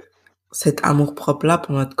que cet amour-propre-là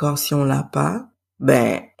pour notre corps, si on l'a pas,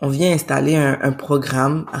 ben, on vient installer un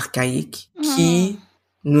programme archaïque qui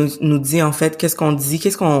nous dit, en fait, qu'est-ce qu'on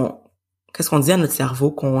dit à notre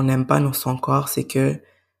cerveau qu'on n'aime pas son corps, c'est que,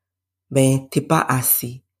 ben, t'es pas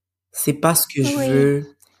assez. C'est pas ce que je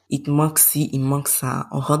veux. Il te manque ci, il manque ça.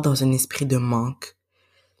 On rentre dans un esprit de manque.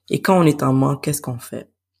 Et quand on est en manque, qu'est-ce qu'on fait?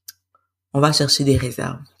 On va chercher des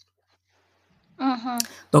réserves.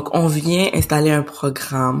 Donc, on vient installer un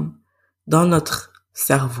programme dans notre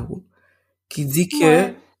cerveau qui dit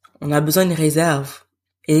que on a besoin d'une réserve.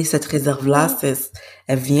 Et cette réserve-là,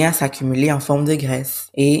 elle vient s'accumuler en forme de graisse.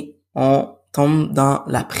 Et on tombe dans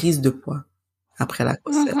la prise de poids après la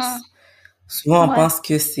grossesse. Souvent, on pense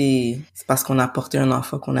que c'est parce qu'on a porté un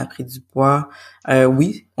enfant qu'on a pris du poids.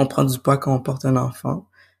 Oui, on prend du poids quand on porte un enfant.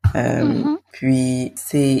 Puis,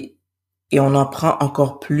 et on en prend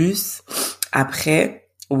encore plus après.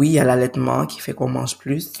 Oui, il y a l'allaitement qui fait qu'on mange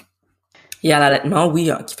plus. Il y a l'allaitement, oui,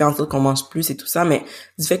 qui fait en sorte qu'on mange plus et tout ça, mais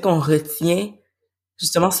du fait qu'on retient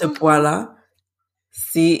justement ce poids-là,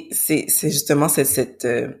 c'est justement cette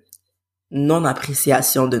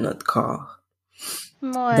non-appréciation de notre corps.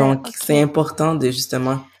 Donc, c'est important de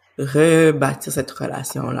justement rebâtir cette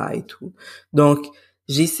relation-là et tout. Donc,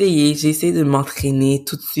 j'ai essayé de m'entraîner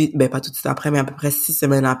tout de suite, ben pas tout de suite après, mais à peu près 6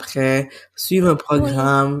 semaines après, suivre un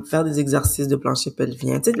programme, faire des exercices de plancher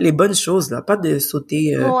pelvien, tu sais, les bonnes choses, là, pas de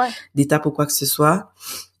sauter d'étape ou quoi que ce soit,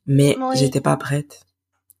 mais j'étais pas prête.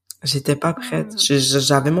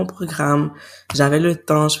 J'avais mon programme, j'avais le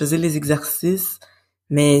temps, je faisais les exercices,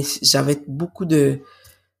 mais j'avais beaucoup de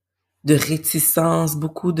réticence,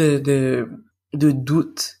 beaucoup de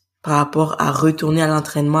doutes par rapport à retourner à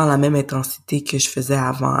l'entraînement à la même intensité que je faisais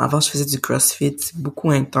avant. Avant, je faisais du CrossFit, c'est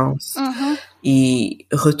beaucoup intense. Et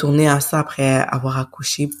retourner à ça après avoir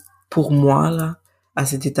accouché, pour moi, là, à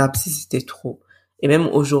cette étape-ci, c'était trop. Et même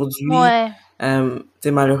aujourd'hui, tu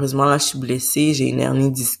sais, malheureusement, là, je suis blessée, j'ai une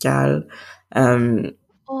hernie discale.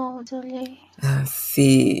 Oh, désolée.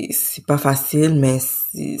 C'est pas facile, mais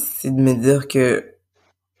c'est de me dire que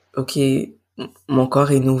OK, mon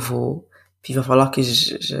corps est nouveau, puis il va falloir que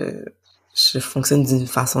je fonctionne d'une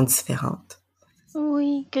façon différente.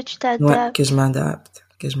 Oui, que tu t'adaptes. Ouais, que je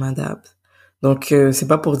m'adapte. Donc, c'est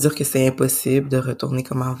pas pour dire que c'est impossible de retourner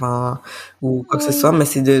comme avant ou quoi que ce soit, mais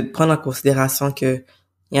c'est de prendre en considération que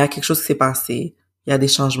il y a quelque chose qui s'est passé, il y a des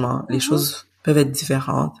changements, les choses peuvent être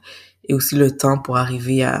différentes et aussi le temps pour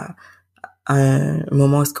arriver à un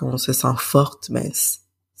moment où est-ce qu'on se sent forte, ben,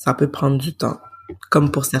 ça peut prendre du temps.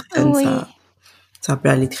 Comme pour certaines, ça peut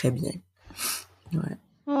aller très bien. Ouais.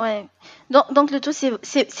 Ouais. Donc le tout,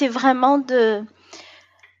 c'est vraiment de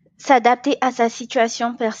s'adapter à sa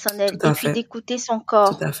situation personnelle et puis d'écouter son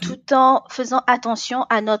corps tout en faisant attention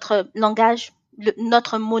à notre langage,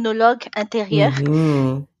 notre monologue intérieur.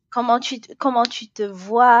 Comment tu te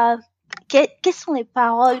vois, quelles sont les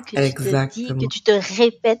paroles que tu te dis, que tu te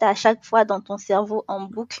répètes à chaque fois dans ton cerveau en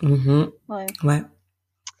boucle. Ouais.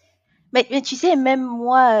 Mais tu sais, même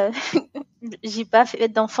moi, j'ai pas fait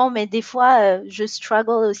d'enfant, mais des fois, je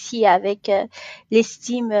struggle aussi avec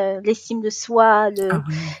l'estime de soi,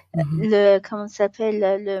 comment ça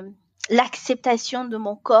s'appelle, l'acceptation de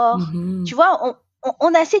mon corps. Tu vois,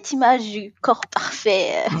 on a cette image du corps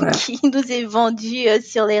parfait qui nous est vendue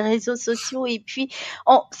sur les réseaux sociaux et puis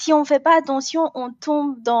si on fait pas attention, on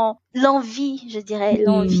tombe dans l'envie, je dirais,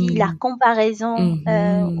 la comparaison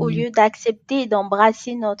au lieu d'accepter et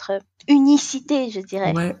d'embrasser notre unicité, je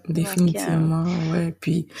dirais. Ouais, définitivement, ouais.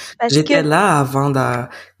 Puis j'étais là avant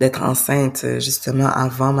d'être enceinte, justement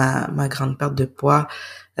avant ma grande perte de poids.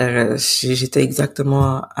 J'étais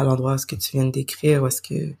exactement à l'endroit où ce que tu viens de décrire, où est-ce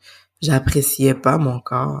que j'appréciais pas mon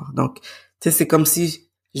corps. Donc, tu sais, c'est comme si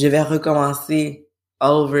je vais recommencer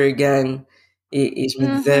all over again. Et je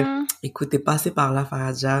me disais, écoute, t'es passé par là,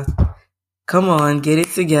 Farahdja. Come on, get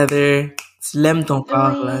it together. Tu l'aimes ton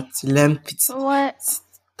corps, là. Tu l'aimes, puis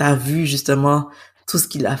t'as vu justement tout ce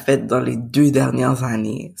qu'il a fait dans les 2 dernières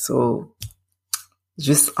années. So,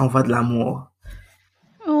 juste envoie de l'amour.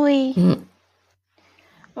 Oui. Ouais,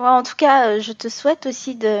 en tout cas, je te souhaite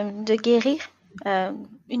aussi de guérir,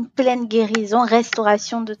 une pleine guérison,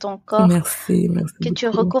 restauration de ton corps. Merci que beaucoup. Tu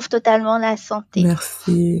recouvres totalement la santé.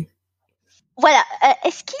 Merci. Voilà.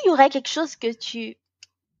 Est-ce qu'il y aurait quelque chose que tu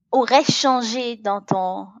aurais changé dans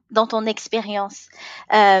ton expérience?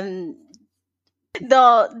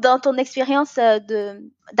 Dans ton expérience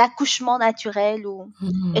d'accouchement naturel ou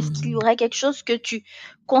est-ce qu'il y aurait quelque chose que tu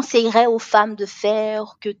conseillerais aux femmes de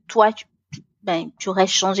faire que toi tu aurais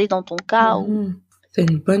changé dans ton cas ou... C'est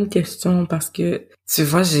une bonne question parce que tu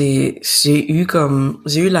vois j'ai eu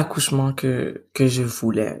l'accouchement que je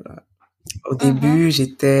voulais là. Au début,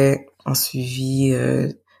 j'étais en suivi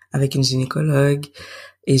avec une gynécologue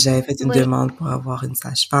et j'avais fait une demande pour avoir une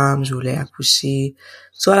sage-femme. Je voulais accoucher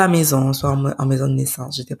soit à la maison, soit en maison de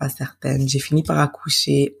naissance. J'étais pas certaine. J'ai fini par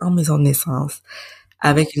accoucher en maison de naissance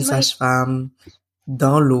avec une sage-femme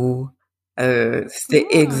dans l'eau. C'était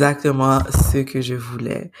exactement ce que je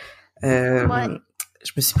voulais.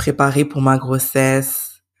 Je me suis préparée pour ma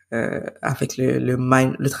grossesse. Avec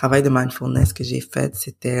le travail de mindfulness que j'ai fait,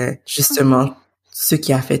 c'était justement ce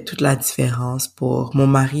qui a fait toute la différence pour mon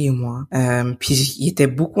mari et moi. Puis il était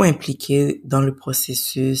beaucoup impliqué dans le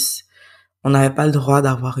processus. On n'avait pas le droit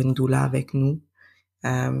d'avoir une doula avec nous.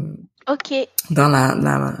 Dans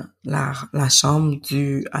la chambre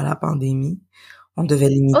due à la pandémie, on devait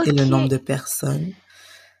limiter le nombre de personnes.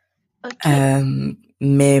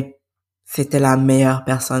 Mais c'était la meilleure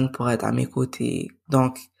personne pour être à mes côtés.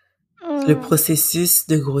 Donc, le processus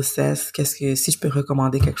de grossesse, si je peux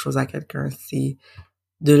recommander quelque chose à quelqu'un, c'est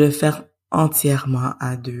de le faire entièrement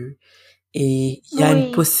à deux. Et il y a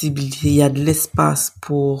une possibilité, il y a de l'espace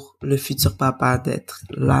pour le futur papa d'être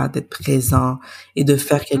là, d'être présent et de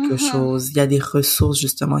faire quelque chose. Il y a des ressources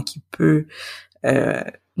justement qui peuvent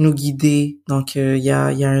nous guider. Donc il y a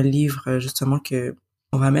un livre justement que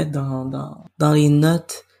on va mettre dans les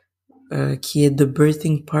notes qui est The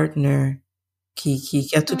Birthing Partner. Qui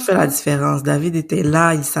a tout fait la différence. David était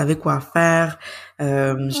là, il savait quoi faire.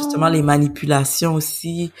 Justement, les manipulations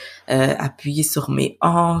aussi, appuyer sur mes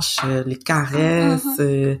hanches, les caresses,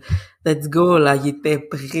 let's go, là, il était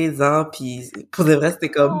présent, puis pour de vrai, c'était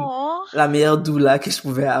comme la meilleure doula que je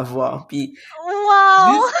pouvais avoir. Puis,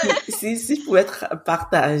 si je pouvais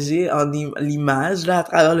partager en l'image, là, à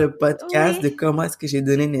travers le podcast de comment est-ce que j'ai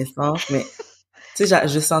donné naissance, mais tu sais,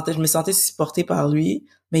 je me sentais supportée par lui,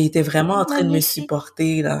 mais il était vraiment en train de me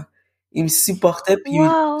supporter, là. Il me supportait, puis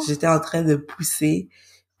j'étais en train de pousser,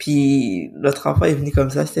 puis notre enfant est venu comme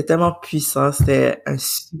ça. C'était tellement puissant, c'était un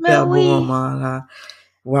super beau moment, là.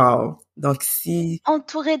 Wow. Donc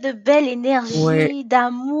entouré de belle énergie,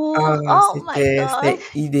 d'amour. Oh my God. C'était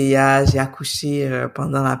idéal. J'ai accouché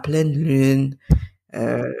pendant la pleine lune.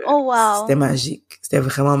 C'était magique. c'était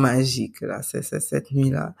vraiment magique, là, cette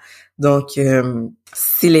nuit-là. Donc,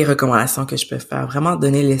 c'est les recommandations que je peux faire. Vraiment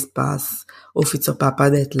donner l'espace au futur papa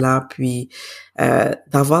d'être là, puis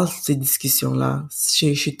d'avoir ces discussions-là.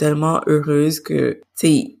 Je suis tellement heureuse que, tu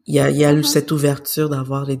sais, il y a eu cette ouverture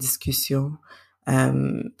d'avoir les discussions.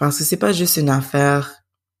 Parce que c'est pas juste une affaire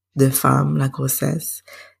de femme, la grossesse.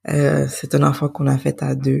 C'est un enfant qu'on a fait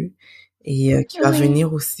à deux et qui va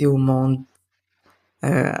venir aussi au monde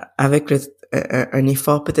avec un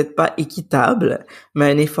effort peut-être pas équitable,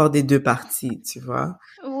 mais un effort des deux parties, tu vois.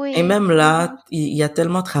 Oui. Et même là, il y a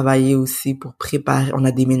tellement travaillé aussi pour préparer. On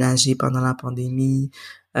a déménagé pendant la pandémie,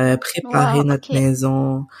 préparer notre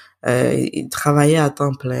maison, il travaillait à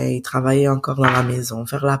temps plein, il travaillait encore dans la maison,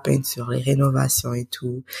 faire la peinture, les rénovations et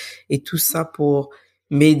tout ça pour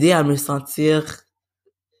m'aider à me sentir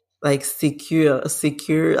like secure,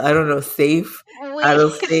 I don't know, safe. Oui, I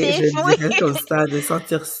don't say, safe, je dirais comme ça, de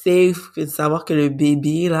sentir safe, de savoir que le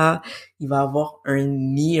bébé, là, il va avoir un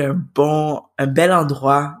nid, un bel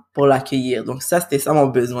endroit pour l'accueillir. Donc ça, c'était ça mon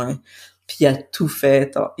besoin. Puis il a tout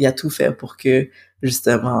fait pour que,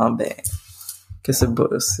 justement, que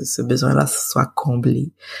ce besoin-là soit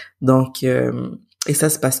comblé. Donc, et ça,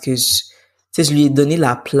 c'est parce que je lui ai donné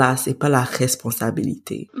la place et pas la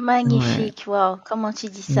responsabilité. Magnifique, wow. Comment tu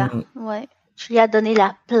dis ça? Ouais. Tu lui as donné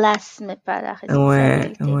la place, mais pas la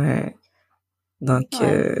responsabilité. Ouais. Donc,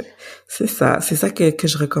 c'est ça que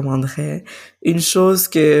je recommanderais. Une chose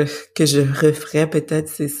que je referais peut-être,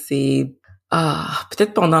 c'est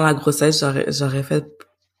peut-être pendant la grossesse, j'aurais fait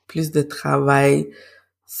plus de travail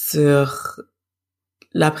sur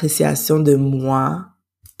l'appréciation de moi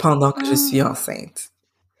pendant que je suis enceinte.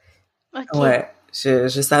 Okay. Ouais,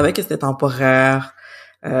 je savais que c'était temporaire,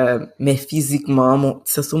 mais physiquement,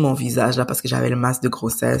 surtout mon visage là, parce que j'avais le masque de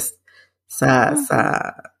grossesse, ça,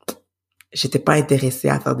 j'étais pas intéressée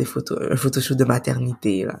à faire un photoshoot de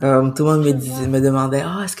maternité là. Tout le monde me demandait,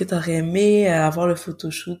 est-ce que t'aurais aimé avoir le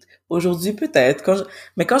photoshoot aujourd'hui peut-être.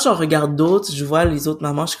 Mais quand j'en regarde d'autres, je vois les autres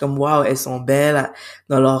mamans, je suis comme waouh, elles sont belles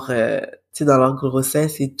dans leur dans leur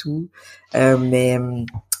grossesse et tout. Mais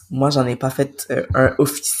moi, j'en ai pas fait un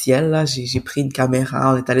officiel là. J'ai pris une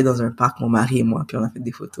caméra, on est allé dans un parc, mon mari et moi, puis on a fait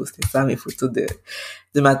des photos. C'était ça, mes photos de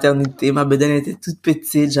maternité. Ma bedaine était toute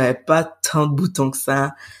petite, j'avais pas tant de boutons que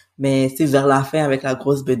ça. Mais c'est vers la fin avec la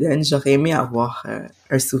grosse bedaine, j'aurais aimé avoir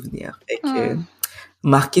un souvenir. Fait que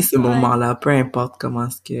marquer ce moment-là, peu importe comment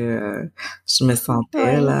est-ce que je me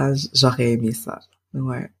sentais là, j'aurais aimé ça.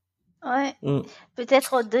 Ouais.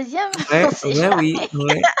 Peut-être au deuxième. Oui.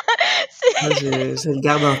 Je le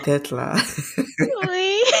garde en tête là.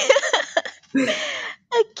 Oui.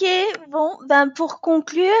 Ok, bon, pour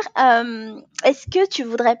conclure, est-ce que tu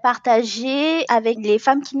voudrais partager avec les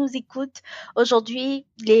femmes qui nous écoutent aujourd'hui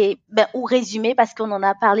ou résumer, parce qu'on en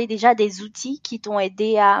a parlé déjà, des outils qui t'ont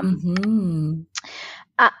aidé à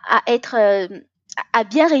être à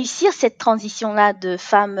bien réussir cette transition-là de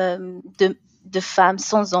femme de femme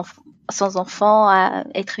sans enfant à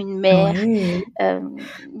être une mère. Y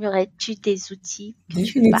aurais-tu des outils que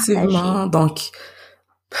tu veux partager? Définitivement. Donc,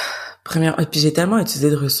 et puis j'ai tellement utilisé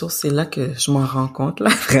de ressources, c'est là que je m'en rends compte, là,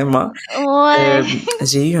 vraiment. Ouais.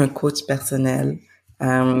 J'ai eu un coach personnel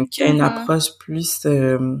qui a une approche plus,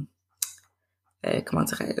 comment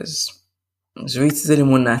dirais-je, je vais utiliser le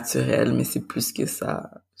mot naturel, mais c'est plus que ça,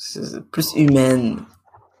 plus humaine.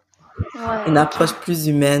 Une approche plus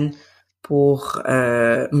humaine pour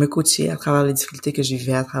me coacher à travers les difficultés que je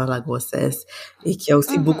vivais à travers la grossesse et qui a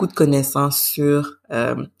aussi beaucoup de connaissances sur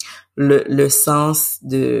le sens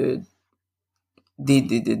de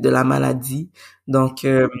la maladie. Donc,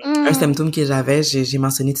 un symptôme que j'avais, j'ai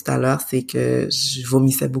mentionné tout à l'heure, c'est que je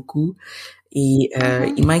vomissais beaucoup. Et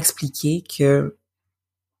il m'a expliqué que...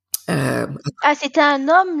 c'était un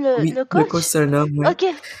homme, le coach? Le coach, c'est un homme, oui. OK.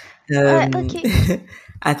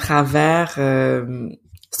 À travers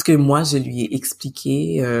ce que moi, je lui ai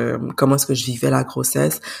expliqué, comment est-ce que je vivais la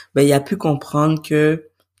grossesse, il a pu comprendre que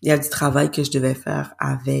il y a du travail que je devais faire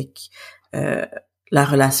avec la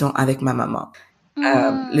relation avec ma maman.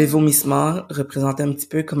 Le vomissement représentait un petit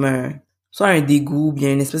peu comme soit un dégoût ou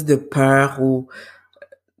bien une espèce de peur ou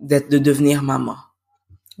de devenir maman.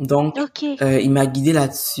 Donc, il m'a guidée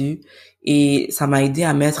là-dessus et ça m'a aidé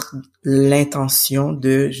à mettre l'intention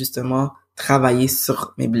de justement travailler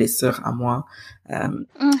sur mes blessures à moi.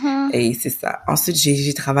 Et c'est ça. Ensuite,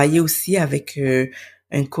 j'ai travaillé aussi avec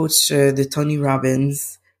un coach de Tony Robbins.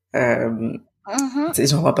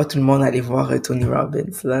 J'en vois pas tout le monde aller voir Tony Robbins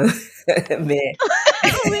là, mais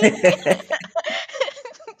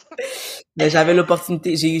mais j'avais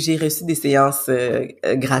l'opportunité, j'ai reçu des séances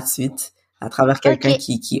gratuites à travers quelqu'un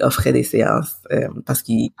qui offrait des séances parce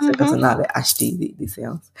que cette personne avait acheté des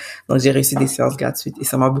séances. Donc, j'ai reçu des séances gratuites et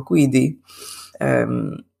ça m'a beaucoup aidé.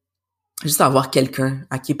 Juste avoir quelqu'un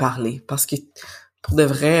à qui parler parce que pour de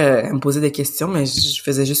vrai, elle me posait des questions, mais je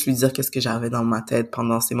faisais juste lui dire qu'est-ce que j'avais dans ma tête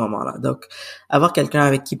pendant ces moments-là. Donc, avoir quelqu'un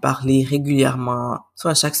avec qui parler régulièrement,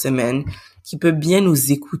 soit chaque semaine, qui peut bien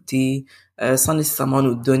nous écouter, sans nécessairement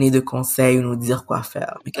nous donner de conseils ou nous dire quoi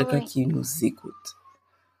faire, mais quelqu'un qui nous écoute.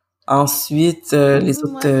 Ensuite, les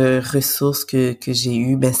autres ressources que j'ai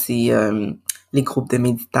eues, ben c'est les groupes de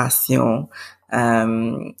méditation,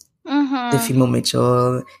 de Philo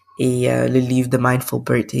Mitchell et le livre The Mindful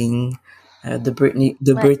Birthing. The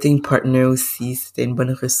Birthing Partner aussi, c'était une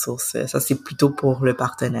bonne ressource. Ça, c'est plutôt pour le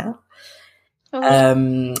partenaire.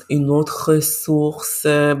 Une autre ressource,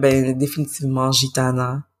 ben définitivement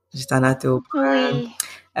Gitana Théobrun,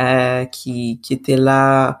 qui était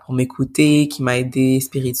là pour m'écouter, qui m'a aidé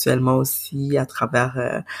spirituellement aussi à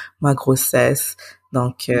travers ma grossesse.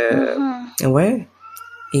 Donc, ouais.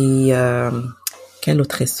 Et quelle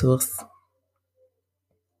autre ressource?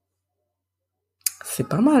 C'est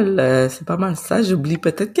pas mal ça. J'oublie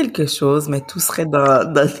peut-être quelque chose, mais tout serait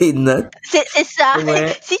dans les notes. C'est ça.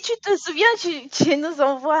 Ouais. Si tu te souviens, tu nous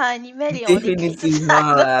envoies un email et on écrit tout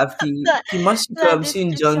ça. Puis moi, je suis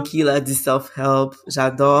une junkie là du self-help.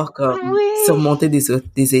 J'adore comme surmonter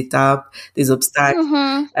des étapes, des obstacles,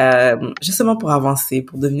 justement pour avancer,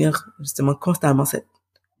 pour devenir justement constamment cette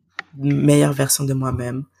meilleure version de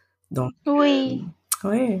moi-même. Donc, ouais.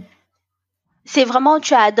 C'est vraiment,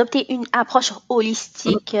 tu as adopté une approche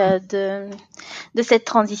holistique de cette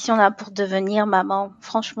transition-là pour devenir maman.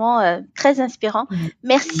 Franchement, très inspirant.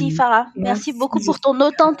 Merci, Farah. Merci beaucoup pour ton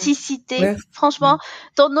authenticité. Merci. Franchement,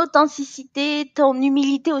 ton authenticité, ton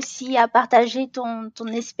humilité aussi à partager ton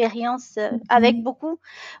expérience avec beaucoup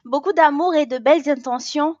d'amour et de belles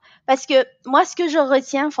intentions. Parce que moi, ce que je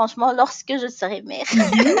retiens, franchement, lorsque je serai mère,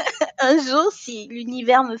 un jour, si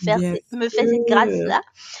l'univers me fait cette grâce-là,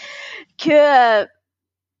 que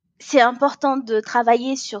c'est important de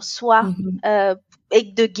travailler sur soi et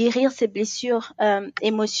de guérir ses blessures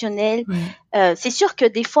émotionnelles. C'est sûr que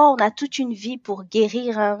des fois, on a toute une vie pour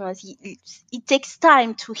guérir. It takes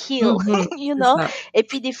time to heal, you know. Et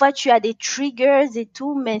puis, des fois, tu as des triggers et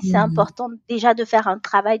tout, mais c'est important déjà de faire un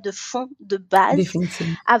travail de fond, de base,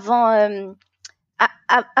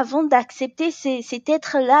 avant d'accepter cet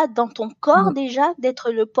être-là dans ton corps déjà,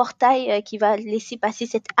 d'être le portail qui va laisser passer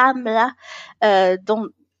cette âme-là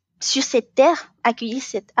sur cette terre, accueillir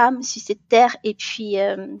cette âme sur cette terre. Et puis,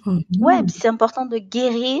 c'est important de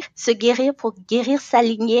se guérir pour guérir sa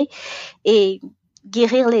lignée et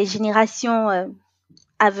guérir les générations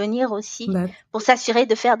à venir aussi, pour s'assurer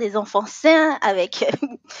de faire des enfants sains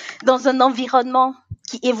dans un environnement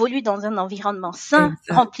qui évolue dans un environnement sain,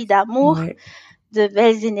 rempli d'amour, de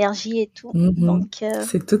belles énergies et tout. Donc,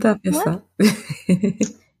 c'est tout à fait ça.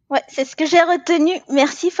 Ouais, c'est ce que j'ai retenu.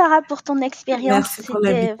 Merci Farah pour ton expérience. Merci pour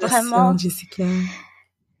l'invitation, Jessica.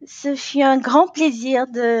 Ce fut un grand plaisir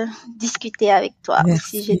de discuter avec toi au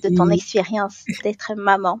sujet de ton expérience d'être une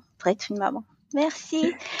maman.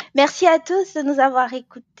 Merci. Merci à tous de nous avoir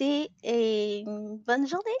écoutés et bonne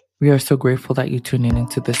journée. We are so grateful that you tuned in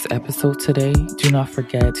into this episode today. Do not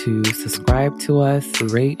forget to subscribe to us,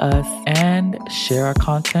 rate us, and share our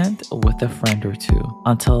content with a friend or two.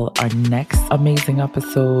 Until our next amazing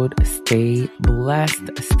episode, stay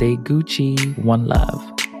blessed, stay Gucci, one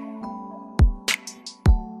love.